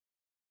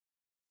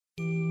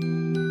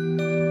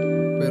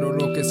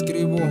lo que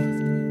escribo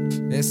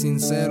es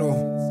sincero.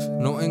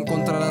 No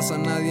encontrarás a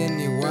nadie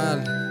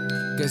igual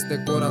que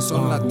este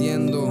corazón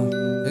latiendo.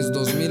 Es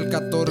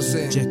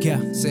 2014.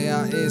 Chequea.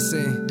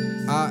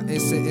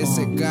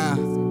 CASSK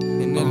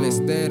en el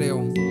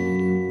estéreo.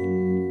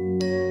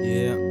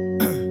 Yeah.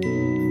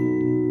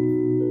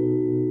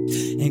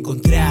 He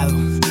encontrado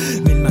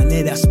mil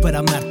maneras para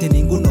amarte,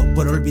 ninguno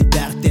por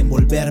olvidarte.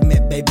 Envolverme,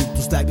 baby,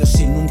 tus labios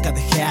y nunca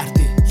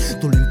dejarte.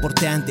 Tú lo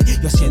importante,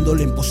 yo haciendo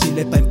lo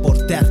imposible para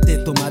importarte.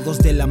 Tomados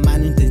de la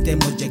mano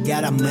intentemos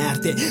llegar a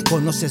amarte.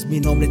 Conoces mi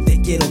nombre, te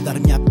quiero dar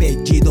mi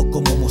apellido,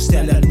 como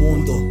mostrarle al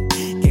mundo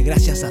que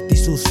gracias a ti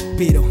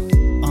suspiro.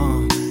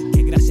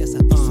 Que gracias a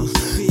ti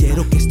suspiro.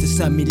 Quiero que estés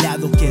a mi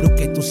lado, quiero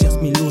que tú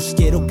seas mi luz.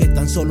 Quiero que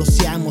tan solo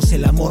seamos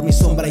el amor, mi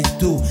sombra y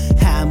tú.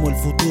 Amo el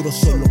futuro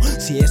solo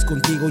si es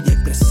contigo y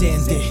el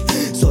presente.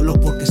 Solo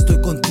porque estoy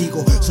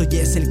contigo. Soy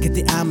ese el que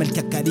te ama, el que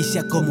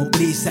acaricia como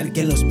brisa, el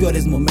que en los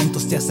peores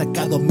momentos te ha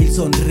sacado mil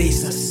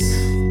sonrisas.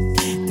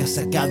 Te ha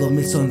sacado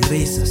mil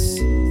sonrisas.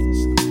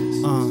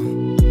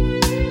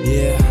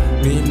 Yeah.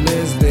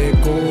 Miles de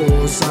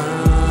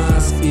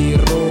cosas y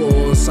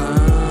rosas.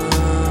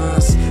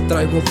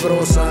 Traigo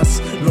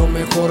prosas, lo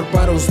mejor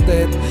para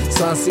usted.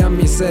 Sacia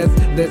mi sed,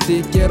 de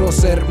ti quiero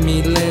ser.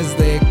 Miles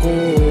de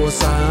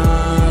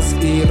cosas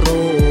y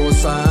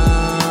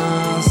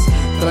rosas.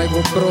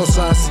 Traigo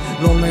prosas,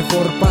 lo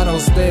mejor para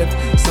usted.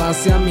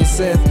 Sacia mi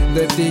sed,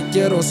 de ti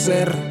quiero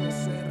ser.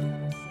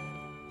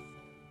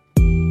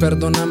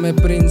 Perdóname,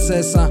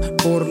 princesa,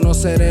 por no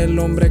ser el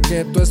hombre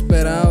que tú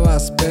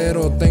esperabas,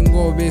 pero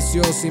tengo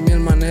vicios y mil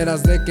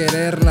maneras de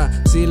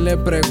quererla. Si le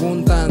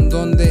preguntan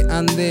dónde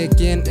ande,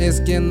 quién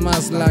es quien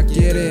más la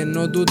quiere,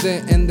 no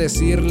dude en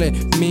decirle: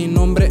 mi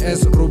nombre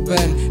es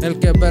Rubén, el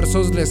que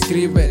versos le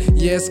escribe.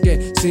 Y es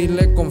que si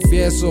le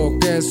confieso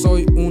que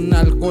soy un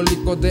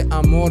alcohólico de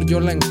amor, yo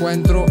la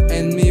encuentro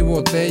en mi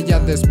botella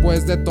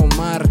después de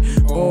tomar.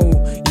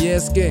 Y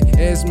es que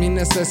es mi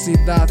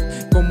necesidad,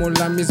 como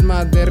la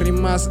misma de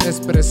rimas,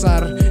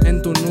 expresar.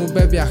 En tu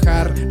nube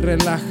viajar,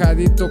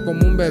 relajadito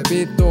como un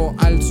bebito,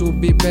 al su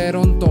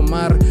biberón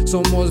tomar.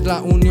 Somos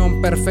la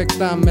unión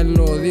perfecta, me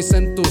lo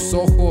dicen tus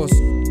ojos.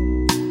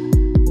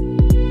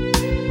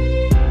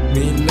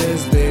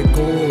 Miles de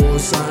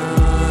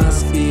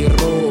cosas y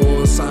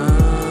rosas.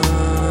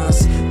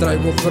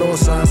 Traigo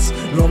prosas,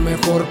 lo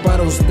mejor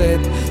para usted.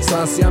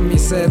 Sacia mi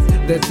sed,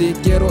 de ti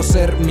quiero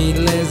ser.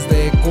 Miles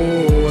de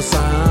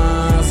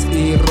cosas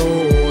y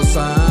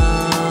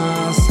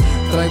rosas.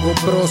 Traigo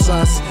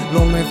prosas,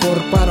 lo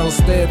mejor para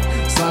usted.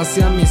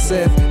 Sacia mi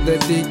sed, de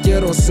ti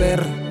quiero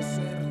ser.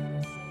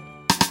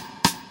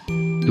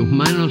 Tus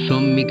manos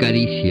son mi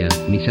caricia,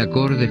 mis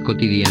acordes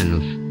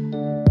cotidianos.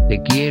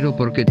 Te quiero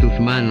porque tus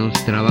manos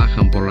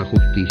trabajan por la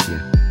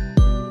justicia.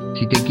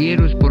 Si te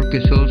quiero es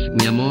porque sos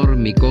mi amor,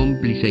 mi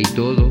cómplice y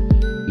todo.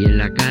 Y en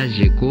la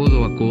calle,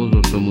 codo a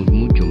codo, somos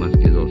mucho más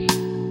que dos.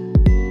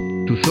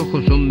 Tus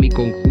ojos son mi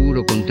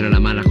conjuro contra la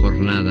mala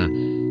jornada.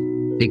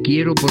 Te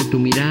quiero por tu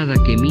mirada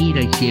que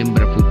mira y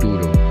siembra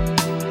futuro.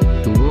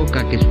 Tu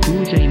boca que es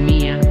tuya y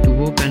mía, tu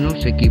boca no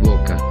se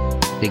equivoca.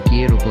 Te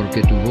quiero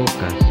porque tu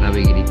boca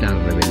sabe gritar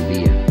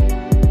rebeldía.